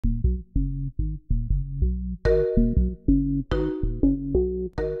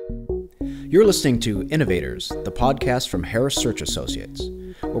You're listening to Innovators, the podcast from Harris Search Associates,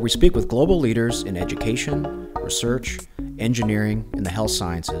 where we speak with global leaders in education, research, engineering, and the health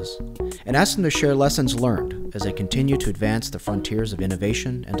sciences, and ask them to share lessons learned as they continue to advance the frontiers of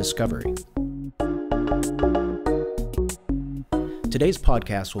innovation and discovery. Today's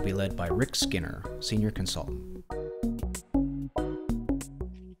podcast will be led by Rick Skinner, Senior Consultant. The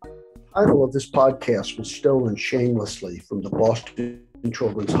title of this podcast was stolen shamelessly from the Boston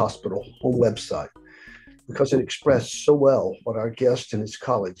Children's Hospital home website because it expressed so well what our guest and his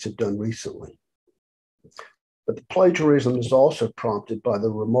colleagues have done recently. But the plagiarism is also prompted by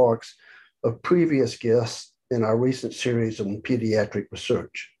the remarks of previous guests in our recent series on pediatric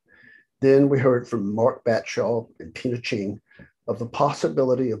research. Then we heard from Mark Batshaw and Tina Ching of the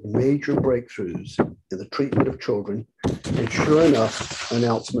possibility of major breakthroughs in the treatment of children, and sure enough,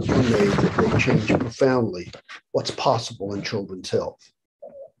 announcements were made that they change profoundly what's possible in children's health.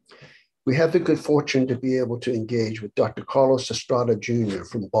 We have the good fortune to be able to engage with Dr. Carlos Estrada Jr.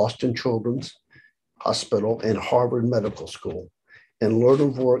 from Boston Children's Hospital and Harvard Medical School, and learn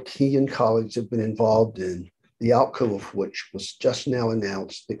of work he and colleagues have been involved in, the outcome of which was just now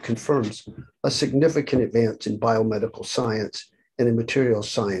announced that confirms a significant advance in biomedical science and in materials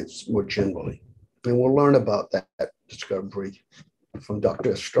science more generally. And we'll learn about that discovery from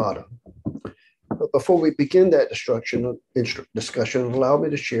Dr. Estrada. But before we begin that discussion, allow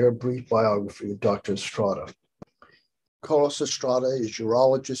me to share a brief biography of Dr. Estrada. Carlos Estrada is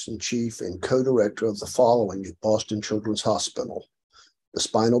urologist in chief and co-director of the following at Boston Children's Hospital: the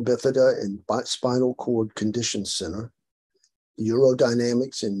Spinal Bifida and Spinal Cord Condition Center, the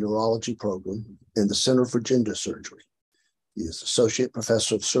Urodynamics and Neurology Program, and the Center for Gender Surgery. He is Associate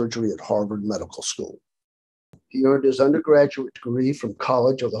Professor of Surgery at Harvard Medical School. He earned his undergraduate degree from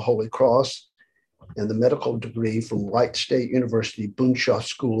College of the Holy Cross and the medical degree from Wright State University Boonshoft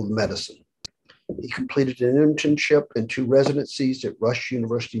School of Medicine. He completed an internship and 2 residencies at Rush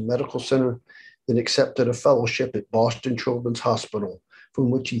University Medical Center, then accepted a fellowship at Boston Children's Hospital,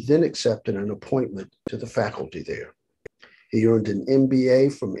 from which he then accepted an appointment to the faculty there. He earned an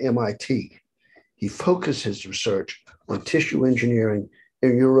MBA from MIT. He focused his research on tissue engineering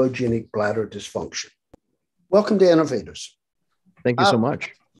and neurogenic bladder dysfunction. Welcome to Innovators. Thank you so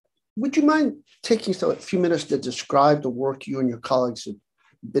much. Would you mind taking a few minutes to describe the work you and your colleagues have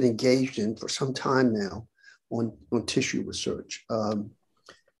been engaged in for some time now on tissue research,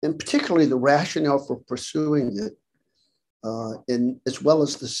 and particularly the rationale for pursuing it, and as well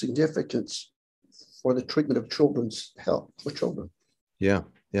as the significance for the treatment of children's health for children? Yeah,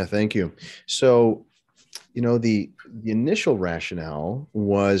 thank you. So, the initial rationale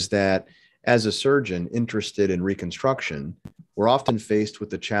was that as a surgeon interested in reconstruction, we're often faced with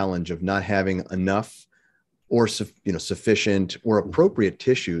the challenge of not having enough or sufficient or appropriate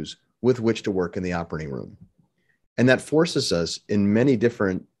tissues with which to work in the operating room. And that forces us in many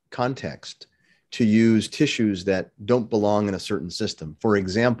different contexts to use tissues that don't belong in a certain system. For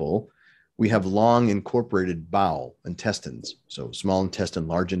example, we have long incorporated bowel intestines, so small intestine,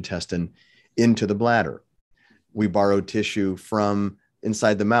 large intestine, into the bladder. We borrow tissue from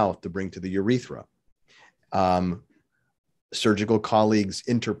inside the mouth to bring to the urethra. Surgical colleagues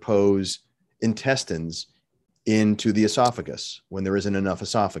interpose intestines into the esophagus when there isn't enough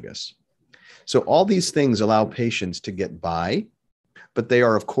esophagus. So all these things allow patients to get by, but they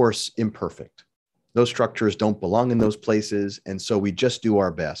are, of course, imperfect. Those structures don't belong in those places, and so we just do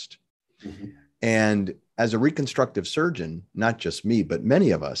our best. Mm-hmm. And as a reconstructive surgeon, not just me, but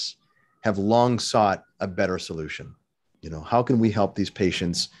many of us have long sought a better solution. How can we help these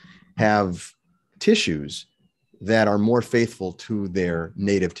patients have tissues that are more faithful to their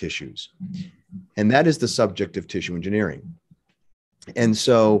native tissues? And that is the subject of tissue engineering. And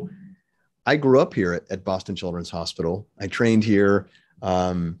so I grew up here at Boston Children's Hospital. I trained here,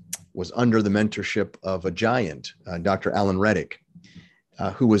 was under the mentorship of a giant, Dr. Alan Reddick,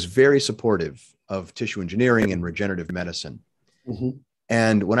 who was very supportive of tissue engineering and regenerative medicine. Mm-hmm.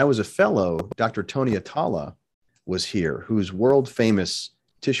 And when I was a fellow, Dr. Tony Atala was here, who's world famous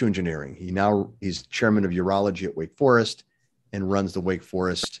tissue engineering. He's chairman of urology at Wake Forest and runs the Wake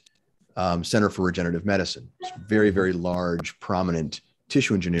Forest Center for Regenerative Medicine. It's a very, very large, prominent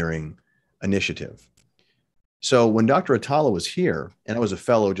tissue engineering initiative. So when Dr. Atala was here, and I was a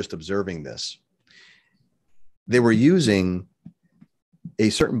fellow just observing this, they were using a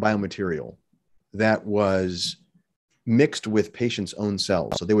certain biomaterial that was mixed with patients' own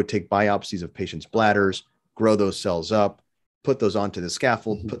cells. So they would take biopsies of patients' bladders, grow those cells up, put those onto the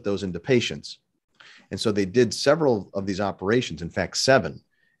scaffold, put those into patients. And so they did several of these operations, in fact, 7,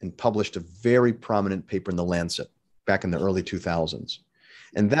 and published a very prominent paper in The Lancet back in the early 2000s.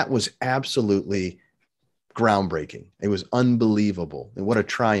 And that was absolutely groundbreaking. It was unbelievable. And what a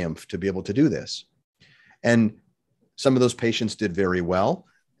triumph to be able to do this. And some of those patients did very well,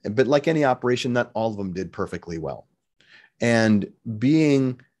 but like any operation, not all of them did perfectly well. And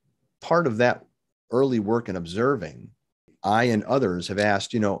being part of that early work and observing, I and others have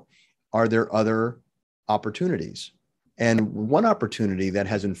asked, are there other opportunities? And one opportunity that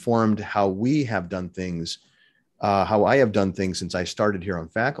has informed how we have done things, how I have done things since I started here on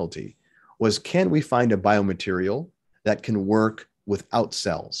faculty, was can we find a biomaterial that can work without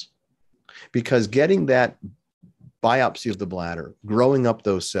cells? Because getting that biopsy of the bladder, growing up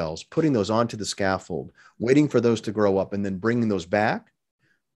those cells, putting those onto the scaffold, waiting for those to grow up and then bringing those back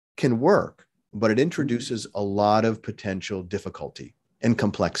can work, but it introduces a lot of potential difficulty and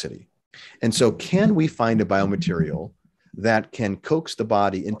complexity. And so can we find a biomaterial that can coax the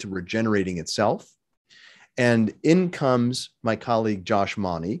body into regenerating itself? And in comes my colleague, Josh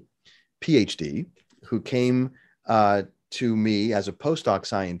Monty, PhD, who came to me as a postdoc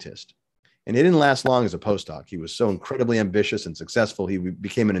scientist. And he didn't last long as a postdoc. He was so incredibly ambitious and successful. He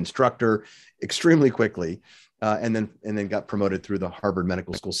became an instructor extremely quickly, and then got promoted through the Harvard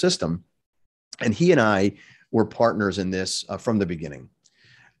Medical School system. And he and I were partners in this from the beginning.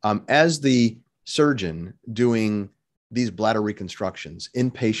 As the surgeon doing these bladder reconstructions in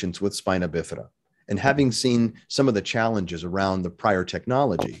patients with spina bifida, and having seen some of the challenges around the prior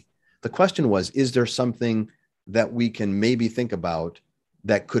technology, the question was, is there something that we can maybe think about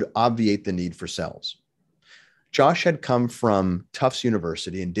that could obviate the need for cells? Josh had come from Tufts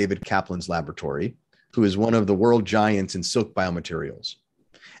University and David Kaplan's laboratory, who is one of the world giants in silk biomaterials.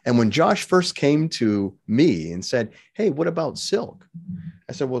 And when Josh first came to me and said, hey, what about silk?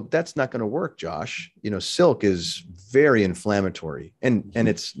 I said, well, that's not going to work, Josh. Silk is very inflammatory and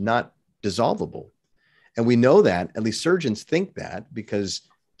it's not dissolvable. And we know that, at least surgeons think that, because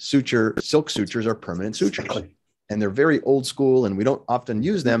silk sutures are permanent sutures. And they're very old school, and we don't often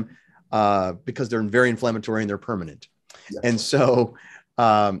use them because they're very inflammatory and they're permanent. Yes. And so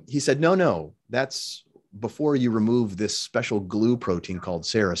he said, no, that's before you remove this special glue protein called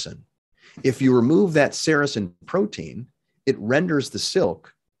sericin. If you remove that sericin protein, it renders the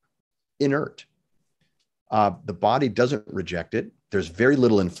silk inert. The body doesn't reject it. There's very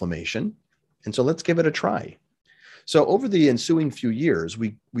little inflammation. And so let's give it a try. So over the ensuing few years,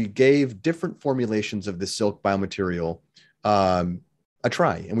 we gave different formulations of the silk biomaterial a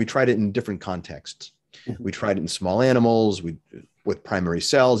try, and we tried it in different contexts. Mm-hmm. We tried it in small animals, with primary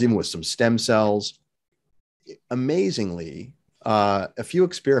cells, even with some stem cells. Amazingly, a few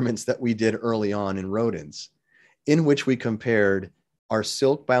experiments that we did early on in rodents, in which we compared our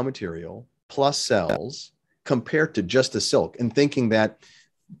silk biomaterial plus cells compared to just the silk, and thinking that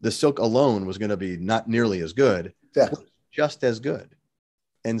the silk alone was going to be not nearly as good. Exactly. Just as good.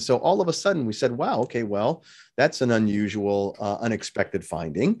 And so all of a sudden we said, wow, okay, well, that's an unusual, unexpected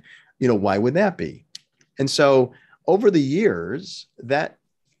finding. Why would that be? And so over the years, that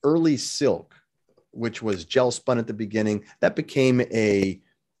early silk, which was gel spun at the beginning, that became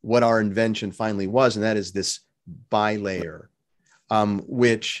what our invention finally was. And that is this bilayer,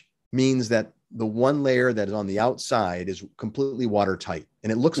 which means that the one layer that is on the outside is completely watertight,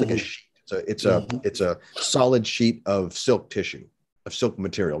 and it looks like a sheet. It's a solid sheet of silk tissue, of silk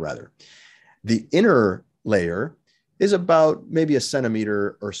material rather. The inner layer is about maybe 1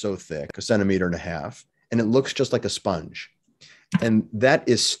 centimeter or so thick, 1.5 centimeters, and it looks just like a sponge. And that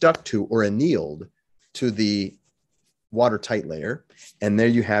is stuck to or annealed to the watertight layer. And there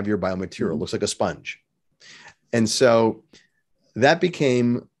you have your biomaterial. It looks like a sponge. And so that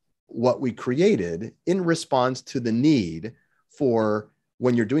became what we created in response to the need for,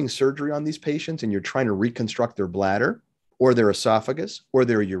 when you're doing surgery on these patients and you're trying to reconstruct their bladder or their esophagus or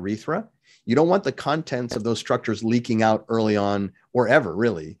their urethra, you don't want the contents of those structures leaking out early on, or ever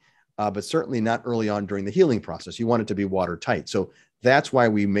really, but certainly not early on during the healing process. You want it to be watertight. So that's why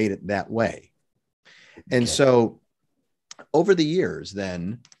we made it that way. And so over the years,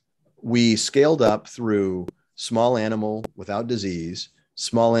 then we scaled up through small animal without disease,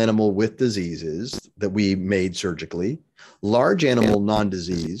 small animal with diseases that we made surgically, large animal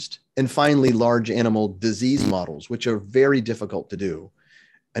non-diseased, and finally large animal disease models, which are very difficult to do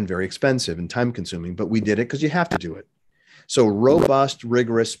and very expensive and time consuming, but we did it because you have to do it. So robust,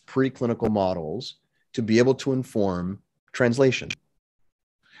 rigorous preclinical models to be able to inform translation.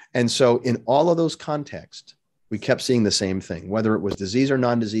 And so in all of those contexts, we kept seeing the same thing, whether it was disease or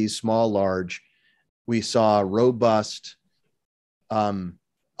non-disease, small, large. We saw robust,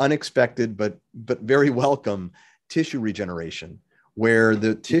 unexpected, but very welcome tissue regeneration, where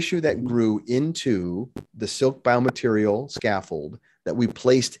the tissue that grew into the silk biomaterial scaffold that we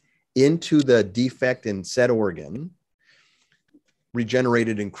placed into the defect and said organ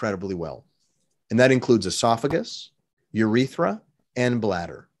regenerated incredibly well. And that includes esophagus, urethra, and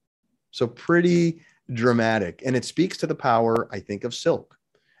bladder. So pretty dramatic. And it speaks to the power, I think, of silk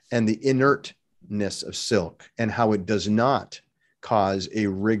and the inertness of silk and how it does not cause a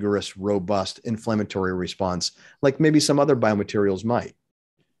rigorous, robust inflammatory response like maybe some other biomaterials might.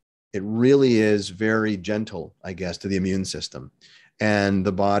 It really is very gentle, I guess, to the immune system. And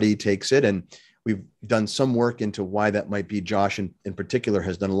the body takes it. And we've done some work into why that might be. Josh, in particular,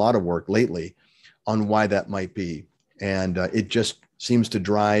 has done a lot of work lately on why that might be. And it just seems to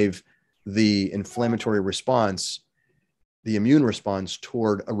drive the inflammatory response, the immune response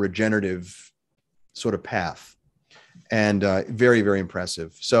toward a regenerative sort of path. And very, very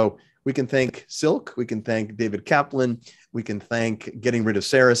impressive. So we can thank silk. We can thank David Kaplan. We can thank getting rid of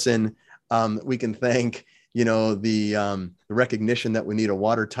Saracen. We can thank, the recognition that we need a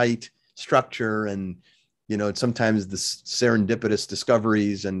watertight structure, and, sometimes the serendipitous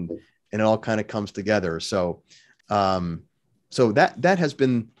discoveries, and it all kind of comes together. So, that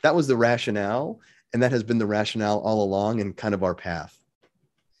was the rationale, and that has been the rationale all along, and kind of our path.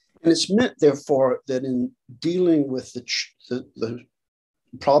 And it's meant, therefore, that in dealing with the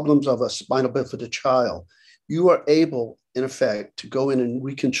problems of a spinal bifida child, you are able, in effect, to go in and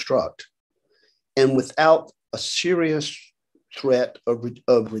reconstruct, and without a serious threat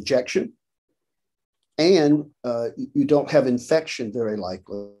of rejection, and you don't have infection, very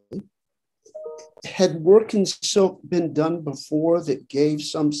likely. Had work in silk been done before that gave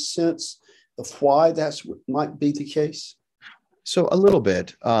some sense of why that might be the case? So a little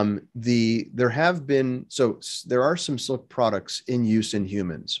bit. There are some silk products in use in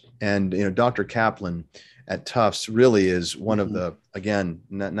humans, and Dr. Kaplan at Tufts really is one of the, again,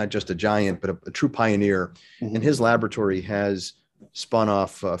 not just a giant, but a true pioneer. And his laboratory has spun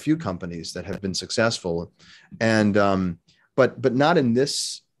off a few companies that have been successful, and but not in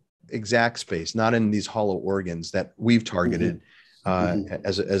this exact space, not in these hollow organs that we've targeted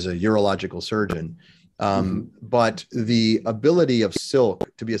as a urological surgeon. But the ability of silk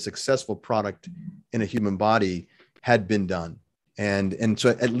to be a successful product in a human body had been done. And so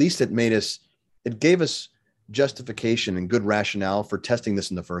at least it gave us justification and good rationale for testing this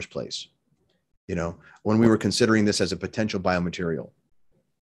in the first place, when we were considering this as a potential biomaterial.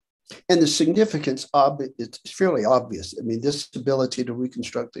 And the significance of it, it's fairly obvious. I mean, this ability to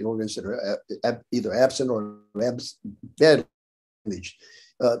reconstruct the organs that are either absent or damaged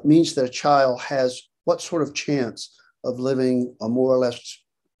means that a child has what sort of chance of living a more or less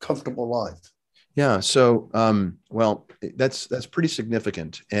comfortable life? Yeah. So, that's pretty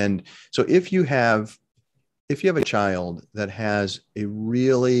significant. And so if you have a child that has a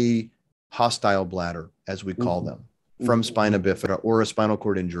really hostile bladder, as we call them, from spina bifida or a spinal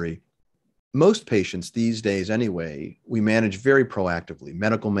cord injury, most patients these days anyway, we manage very proactively,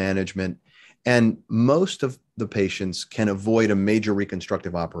 medical management, and most of the patients can avoid a major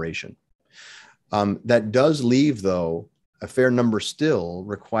reconstructive operation. That does leave, though, a fair number still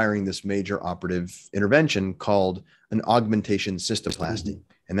requiring this major operative intervention called an augmentation cystoplasty.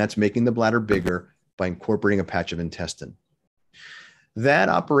 And that's making the bladder bigger by incorporating a patch of intestine. That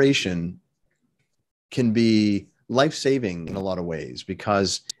operation can be life-saving in a lot of ways,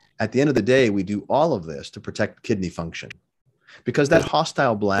 because at the end of the day, we do all of this to protect kidney function. Because that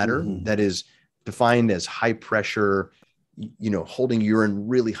hostile bladder that is defined as high pressure, holding urine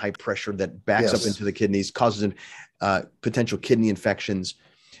really high pressure that backs up into the kidneys, causes potential kidney infections,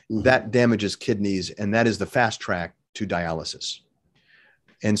 that damages kidneys, and that is the fast track to dialysis.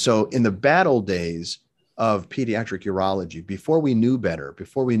 And so in the bad old days of pediatric urology, before we knew better,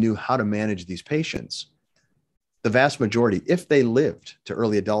 before we knew how to manage these patients, the vast majority, if they lived to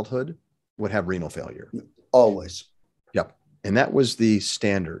early adulthood, would have renal failure. Always. Yep. And that was the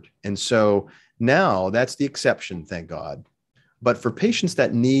standard. And so now that's the exception, thank God. But for patients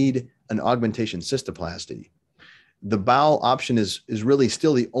that need an augmentation cystoplasty, the bowel option is really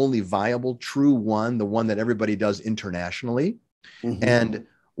still the only viable, true one, the one that everybody does internationally. And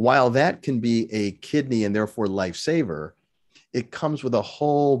while that can be a kidney and therefore lifesaver, it comes with a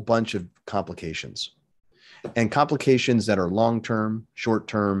whole bunch of complications, and complications that are long-term,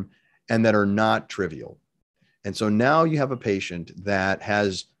 short-term, and that are not trivial. And so now you have a patient that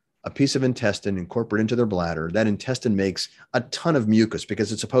has a piece of intestine incorporated into their bladder. That intestine makes a ton of mucus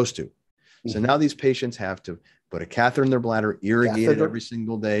because it's supposed to. So now these patients have to put a catheter in their bladder, irrigate it every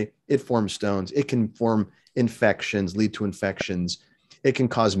single day. It forms stones. It can form infections, lead to infections. It can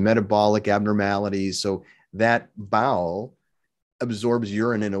cause metabolic abnormalities. So that bowel absorbs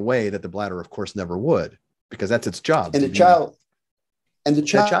urine in a way that the bladder, of course, never would, because that's its job. And the child And the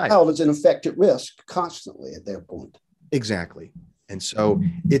that child is in effect at risk constantly at that point. Exactly. And so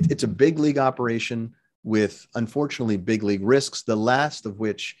it's a big league operation with, unfortunately, big league risks, the last of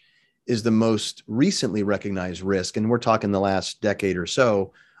which is the most recently recognized risk. And we're talking the last decade or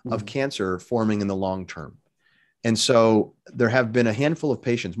so of cancer forming in the long term. And so there have been a handful of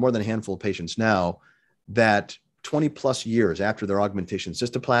patients, more than a handful of patients now, that 20 plus years after their augmentation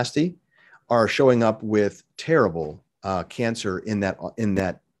cystoplasty are showing up with terrible cancer in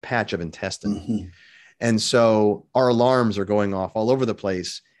that patch of intestine. Mm-hmm. And so our alarms are going off all over the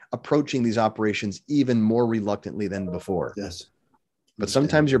place, approaching these operations even more reluctantly than before. Yes. But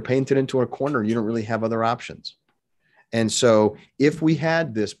sometimes you're painted into a corner and you don't really have other options. And so if we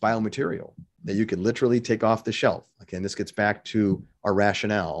had this biomaterial that you could literally take off the shelf, again, this gets back to our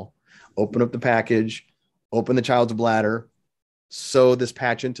rationale, open up the package, open the child's bladder, sew this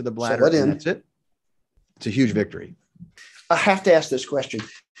patch into the bladder, and that's it. It's a huge victory. I have to ask this question.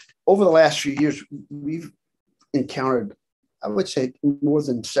 Over the last few years, we've encountered, I would say, more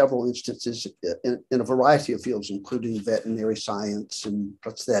than several instances in a variety of fields, including veterinary science and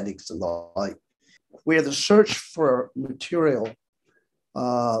prosthetics and the like, where the search for material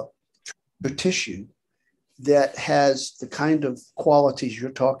for tissue that has the kind of qualities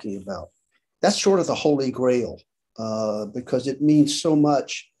you're talking about, that's sort of the holy grail, because it means so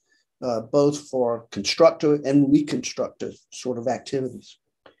much, both for constructive and reconstructive sort of activities.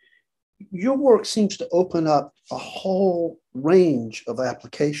 Your work seems to open up a whole range of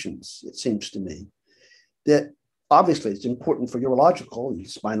applications, it seems to me, that obviously it's important for urological and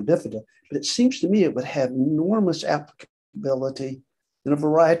spinal bifida, but it seems to me it would have enormous applicability in a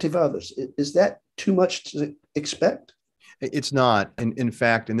variety of others. Is that too much to expect? It's not. And in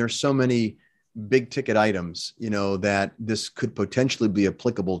fact, and there's so many big ticket items, that this could potentially be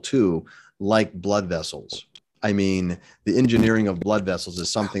applicable to, like blood vessels. I mean, the engineering of blood vessels is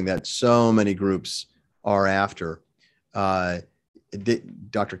something that so many groups are after.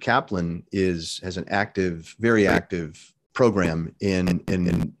 Dr. Kaplan has an very active program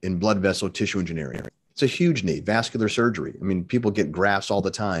in blood vessel tissue engineering. It's a huge need. Vascular surgery. I mean, people get grafts all the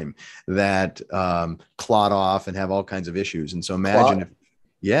time that clot off and have all kinds of issues. And so imagine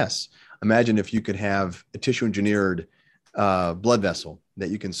if you could have a tissue engineered blood vessel that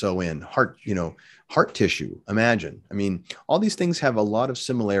you can sew in, heart tissue. Imagine. I mean, all these things have a lot of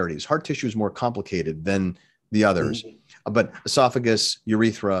similarities. Heart tissue is more complicated than the others, but esophagus,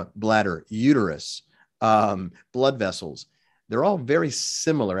 urethra, bladder, uterus, blood vessels, they're all very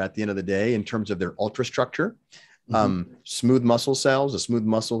similar at the end of the day in terms of their ultrastructure. Smooth muscle cells, a smooth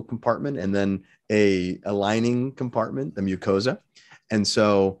muscle compartment, and then a lining compartment, the mucosa. And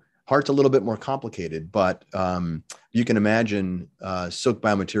so heart's a little bit more complicated, but you can imagine silk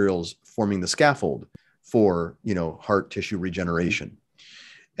biomaterials forming the scaffold for, heart tissue regeneration.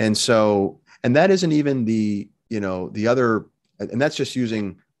 And that isn't even the other, and that's just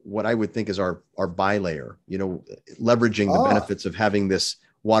using what I would think is our bilayer, leveraging the benefits of having this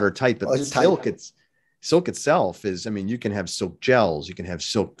watertight, but silk itself is, you can have silk gels, you can have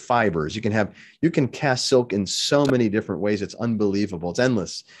silk fibers, you can cast silk in so many different ways. It's unbelievable. It's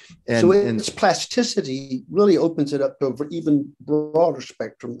endless. And its plasticity really opens it up to an even broader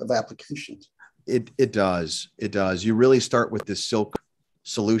spectrum of applications. It does. You really start with this silk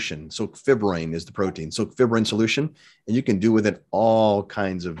solution. Silk fibrin is the protein, silk fibrin solution, and you can do with it all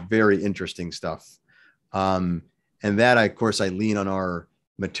kinds of very interesting stuff. And that, of course, I lean on our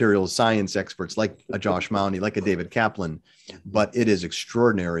materials science experts like a Josh Mounty, like a David Kaplan, but it is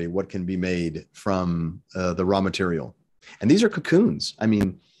extraordinary what can be made from the raw material. And these are cocoons. I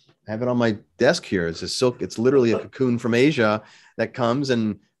have it on my desk here. It's a silk. It's literally a cocoon from Asia that comes,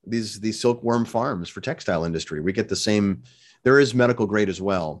 and these silkworm farms for textile industry. We get the same. There is medical grade as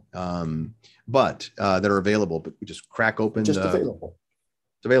well, but that are available. But we just crack open. Available.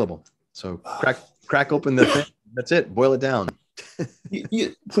 It's available. So crack open the thing. That's it. Boil it down.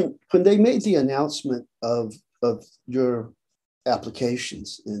 When they made the announcement of your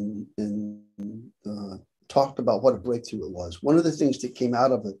applications and talked about what a breakthrough it was, one of the things that came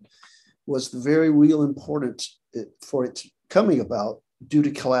out of it was the very real importance for its coming about due to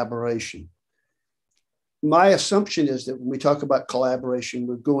collaboration. My assumption is that when we talk about collaboration,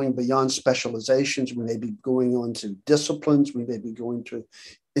 we're going beyond specializations. We may be going on to disciplines. We may be going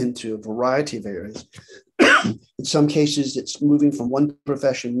into a variety of areas. In some cases, it's moving from one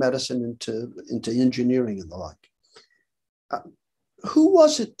profession, medicine, into engineering and the like. Who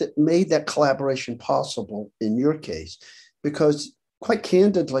was it that made that collaboration possible in your case? Because quite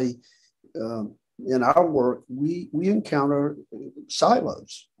candidly, in our work, we encounter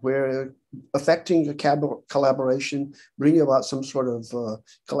silos where affecting a collaboration, bringing about some sort of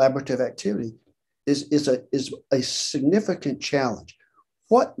collaborative activity is a significant challenge.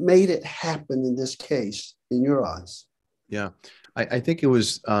 What made it happen in this case, in your eyes? Yeah, I think it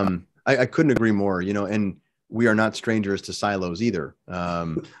was, I couldn't agree more, and we are not strangers to silos either,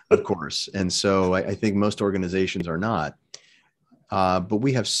 of course. And so I think most organizations are not. But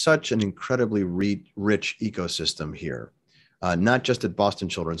we have such an incredibly rich ecosystem here, not just at Boston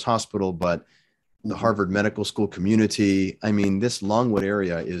Children's Hospital, but the Harvard Medical School community. I mean, this Longwood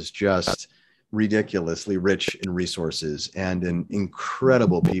area is just ridiculously rich in resources and in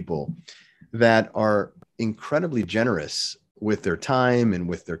incredible people that are incredibly generous with their time and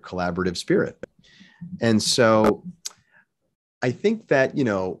with their collaborative spirit. And so I think that,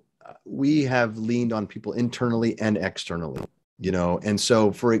 we have leaned on people internally and externally. And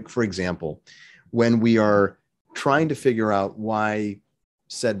so for example, when we are trying to figure out why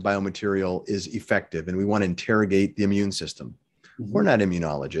said biomaterial is effective and we want to interrogate the immune system, we're not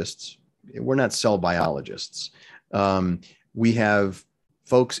immunologists, we're not cell biologists. We have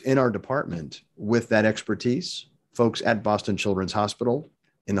folks in our department with that expertise, folks at Boston Children's Hospital,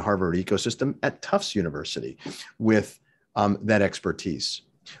 in the Harvard ecosystem, at Tufts University with that expertise.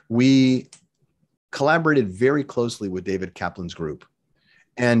 We collaborated very closely with David Kaplan's group.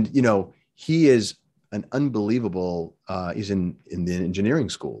 And, he is an unbelievable, he's in the engineering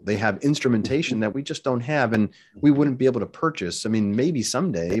school. They have instrumentation that we just don't have and we wouldn't be able to purchase. I mean, maybe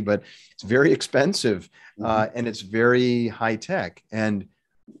someday, but it's very expensive and it's very high tech. And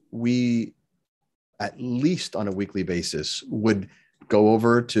we, at least on a weekly basis, would go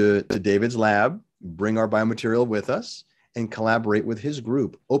over to David's lab, bring our biomaterial with us, and collaborate with his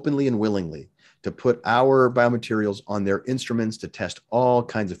group openly and willingly to put our biomaterials on their instruments to test all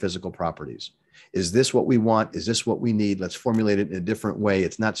kinds of physical properties. Is this what we want? Is this what we need? Let's formulate it in a different way.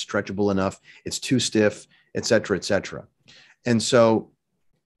 It's not stretchable enough. It's too stiff, et cetera, et cetera. And so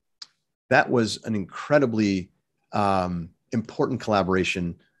that was an incredibly important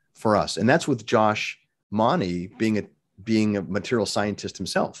collaboration for us. And that's with Josh Mani being a material scientist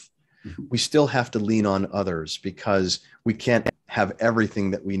himself. We still have to lean on others because we can't have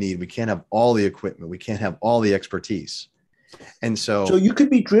everything that we need. We can't have all the equipment. We can't have all the expertise. And so you could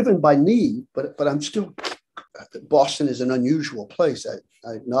be driven by need, but I'm still, Boston is an unusual place,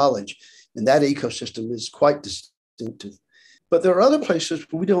 I acknowledge, and that ecosystem is quite distinctive. But there are other places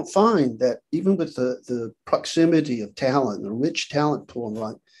where we don't find that, even with the proximity of talent, the rich talent pool,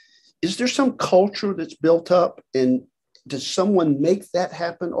 right? Is there some culture that's built up, and does someone make that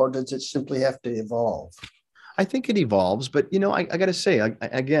happen, or does it simply have to evolve? I think it evolves, but I got to say,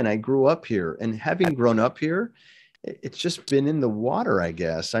 I grew up here, and having grown up here, it's just been in the water, I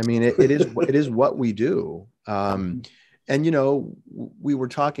guess. I mean, it is what we do. And we were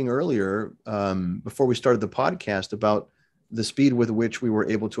talking earlier before we started the podcast about the speed with which we were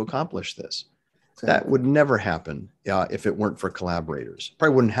able to accomplish this. Exactly. That would never happen if it weren't for collaborators.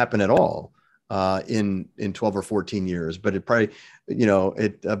 Probably wouldn't happen at all. In 12 or 14 years, but it probably,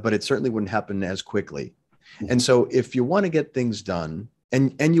 but it certainly wouldn't happen as quickly. And so if you want to get things done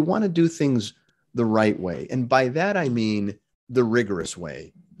and you want to do things the right way, and by that, I mean the rigorous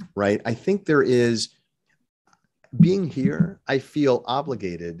way, right? I think there is, being here, I feel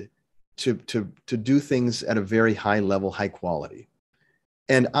obligated to do things at a very high level, high quality.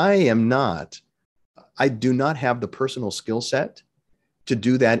 And I do not have the personal skill set to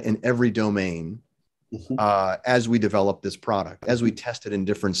do that in every domain as we develop this product, as we test it in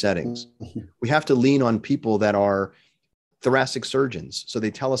different settings. We have to lean on people that are thoracic surgeons, so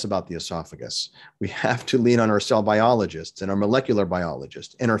they tell us about the esophagus. We have to lean on our cell biologists and our molecular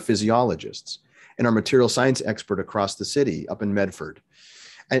biologists and our physiologists and our material science expert across the city up in Medford.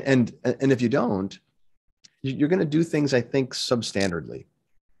 And if you don't, you're going to do things, I think, substandardly.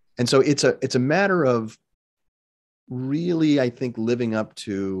 And so it's a matter of really, I think, living up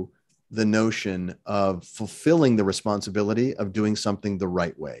to the notion of fulfilling the responsibility of doing something the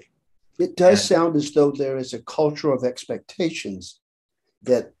right way. It does sound as though there is a culture of expectations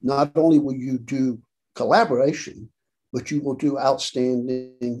that not only will you do collaboration, but you will do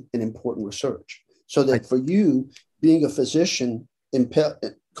outstanding and important research. So that for you, being a physician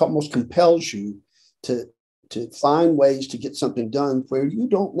almost compels you to find ways to get something done where you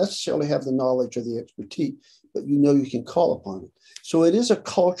don't necessarily have the knowledge or the expertise, but you can call upon it. So it is a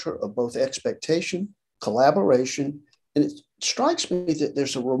culture of both expectation, collaboration, and it strikes me that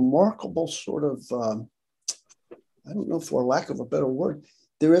there's a remarkable sort of, I don't know, for lack of a better word,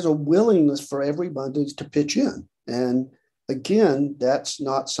 there is a willingness for everybody to pitch in. And again, that's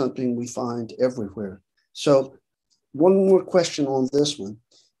not something we find everywhere. So one more question on this one.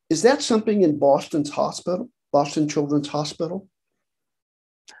 Is that something in Boston Children's Hospital?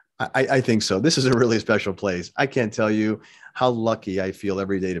 I think so. This is a really special place. I can't tell you how lucky I feel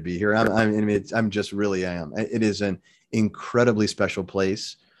every day to be here. I'm just really am. It is an incredibly special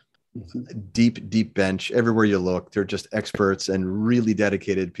place. Mm-hmm. Deep bench. Everywhere you look, they're just experts and really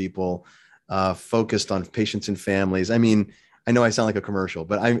dedicated people, focused on patients and families. I mean, I know I sound like a commercial,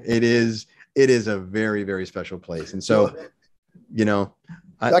 but it is a very, very special place. And so, you know,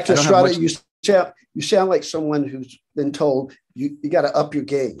 Dr. Estrada, you sound like someone who's been told you got to up your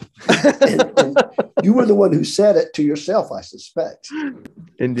game. and you were the one who said it to yourself, I suspect.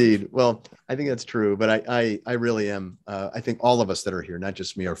 Indeed. Well, I think that's true, but I really am. I think all of us that are here, not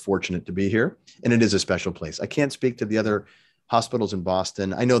just me, are fortunate to be here. And it is a special place. I can't speak to the other hospitals in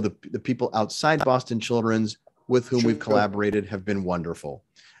Boston. I know the people outside Boston Children's with whom we've collaborated have been wonderful.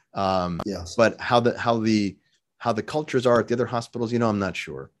 Yes. But how the cultures are at the other hospitals, I'm not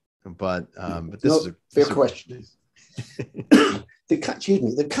sure. But this is a fair question.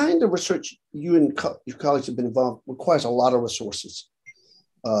 The kind of research you and your colleagues have been involved requires a lot of resources,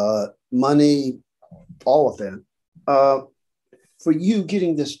 money, all of that. For you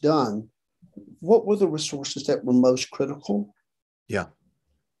getting this done, what were the resources that were most critical? Yeah,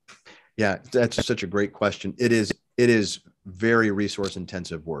 that's such a great question. It is very resource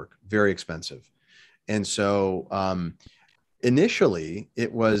intensive work, very expensive. And so initially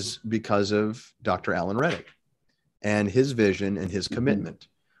it was because of Dr. Alan Reddick and his vision and his commitment.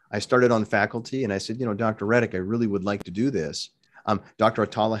 I started on faculty and I said, Dr. Reddick, I really would like to do this. Dr.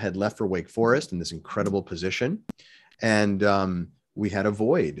 Atala had left for Wake Forest in this incredible position. And we had a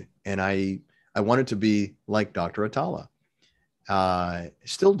void. And I wanted to be like Dr. Atala.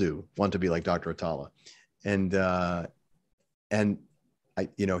 Still do want to be like Dr. Atala. And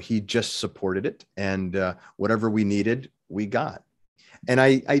he just supported it. And whatever we needed, we got. And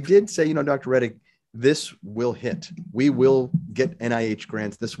I did say, Dr. Reddick, this will hit. We will get NIH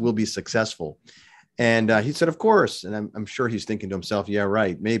grants. This will be successful. And he said, of course. And I'm sure he's thinking to himself, yeah,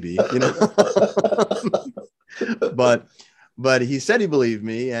 right, maybe, but he said he believed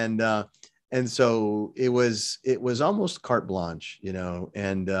me. And so it was almost carte blanche,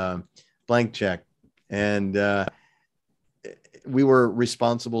 and blank check. And we were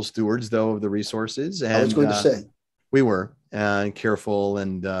responsible stewards, though, of the resources. And I was going to say. We were careful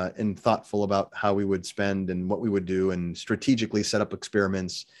and thoughtful about how we would spend and what we would do, and strategically set up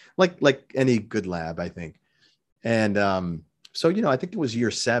experiments like any good lab, I think. And so, I think it was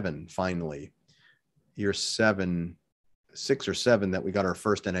year 7, finally, year 7, 6 or 7, that we got our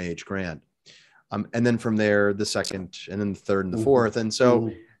first NIH grant. And then from there, the second, and then the third and the fourth. And so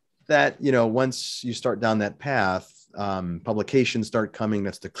that, once you start down that path, publications start coming.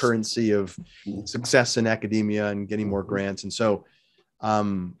 That's the currency of success in academia and getting more grants. And so,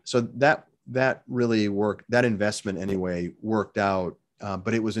 that really worked. That investment anyway worked out.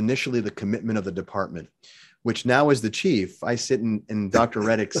 But it was initially the commitment of the department, which now as the chief, I sit in Dr.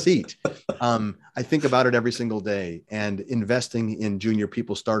 Reddick's seat. I think about it every single day, and investing in junior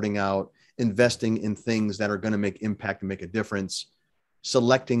people starting out, investing in things that are going to make impact and make a difference,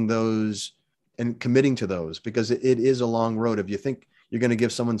 selecting those and committing to those, because it is a long road. If you think you're going to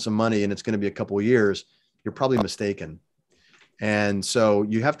give someone some money and it's going to be a couple of years, you're probably mistaken. And so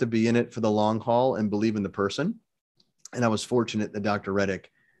you have to be in it for the long haul and believe in the person. And I was fortunate that Dr.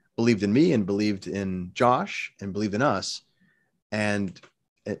 Reddick believed in me and believed in Josh and believed in us, and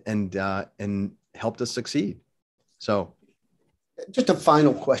helped us succeed. So, just a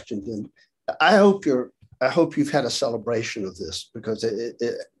final question then. I hope you've had a celebration of this, because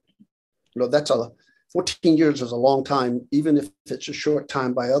that's 14 years is a long time, even if it's a short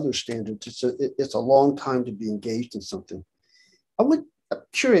time by other standards. It's a long time to be engaged in something. I'm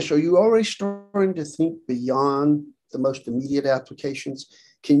curious, are you already starting to think beyond the most immediate applications?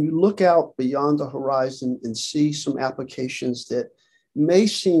 Can you look out beyond the horizon and see some applications that may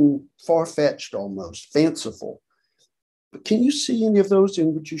seem far-fetched, almost fanciful? But can you see any of those,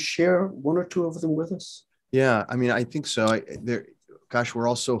 and would you share one or two of them with us? Yeah, I mean, I think so. Gosh, we're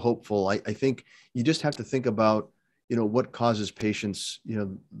all so hopeful. I think you just have to think about, what causes patients,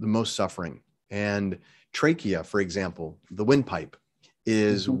 the most suffering. And trachea, for example, the windpipe,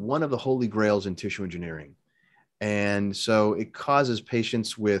 is one of the holy grails in tissue engineering. And so it causes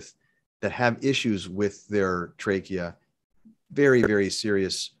patients that have issues with their trachea, very, very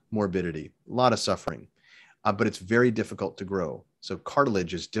serious morbidity, a lot of suffering, but it's very difficult to grow. So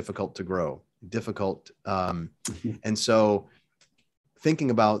cartilage is difficult to grow, and so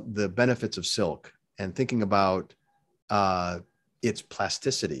thinking about the benefits of silk and thinking about its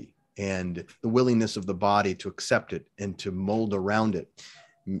plasticity and the willingness of the body to accept it and to mold around it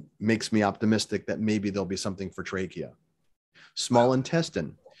makes me optimistic that maybe there'll be something for trachea. Small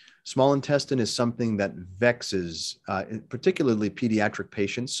intestine. Small intestine is something that vexes, particularly pediatric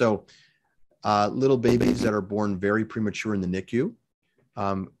patients. So little babies that are born very premature in the NICU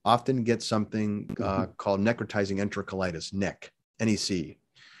often get something called necrotizing enterocolitis, NEC.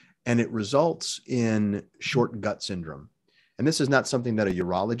 And it results in short gut syndrome. And this is not something that a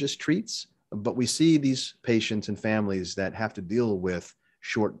urologist treats, but we see these patients and families that have to deal with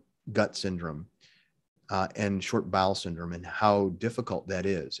short gut syndrome and short bowel syndrome and how difficult that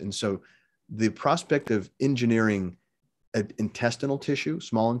is. And so the prospect of engineering intestinal tissue,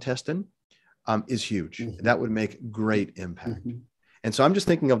 small intestine, is huge. Mm-hmm. That would make great impact. Mm-hmm. And so I'm just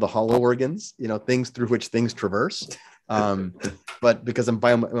thinking of the hollow organs, things through which things traverse. But because I'm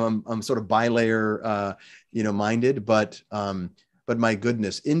sort of bilayer, minded, but my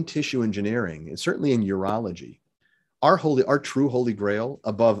goodness, in tissue engineering, and certainly in urology, our true holy grail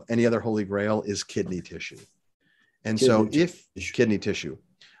above any other holy grail is kidney tissue. And kidney tissue,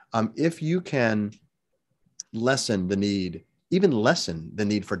 if you can lessen the need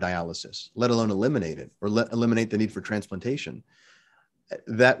for dialysis, let alone eliminate it or eliminate the need for transplantation,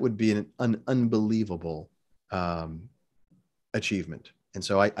 that would be an unbelievable achievement. And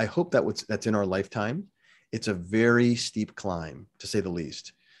so I hope that's in our lifetime. It's a very steep climb, to say the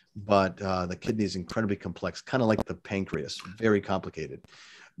least. But the kidney is incredibly complex, kind of like the pancreas, very complicated.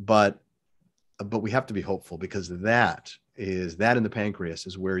 But we have to be hopeful, because that in the pancreas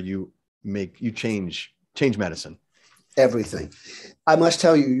is where you change medicine. Everything. I must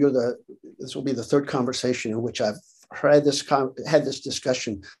tell you, this will be the third conversation in which I've had this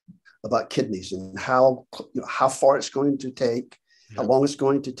discussion about kidneys and how far it's going to take, how long it's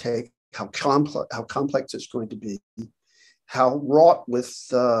going to take, how complex it's going to be, how wrought with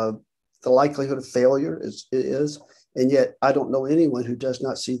the likelihood of failure it is. And yet I don't know anyone who does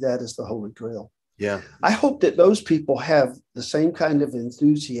not see that as the Holy Grail. Yeah. I hope that those people have the same kind of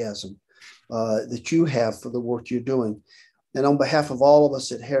enthusiasm that you have for the work you're doing. And on behalf of all of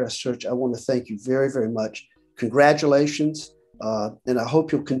us at Harris Search, I want to thank you very, very much. Congratulations. And I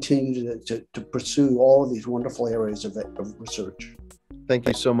hope you'll continue to pursue all of these wonderful areas of research. Thank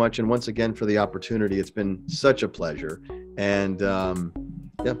you so much. And once again, for the opportunity. It's been such a pleasure. And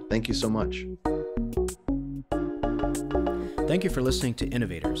thank you so much. Thank you for listening to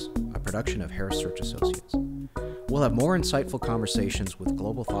Innovators, a production of Harris Search Associates. We'll have more insightful conversations with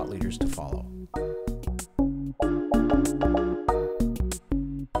global thought leaders to follow.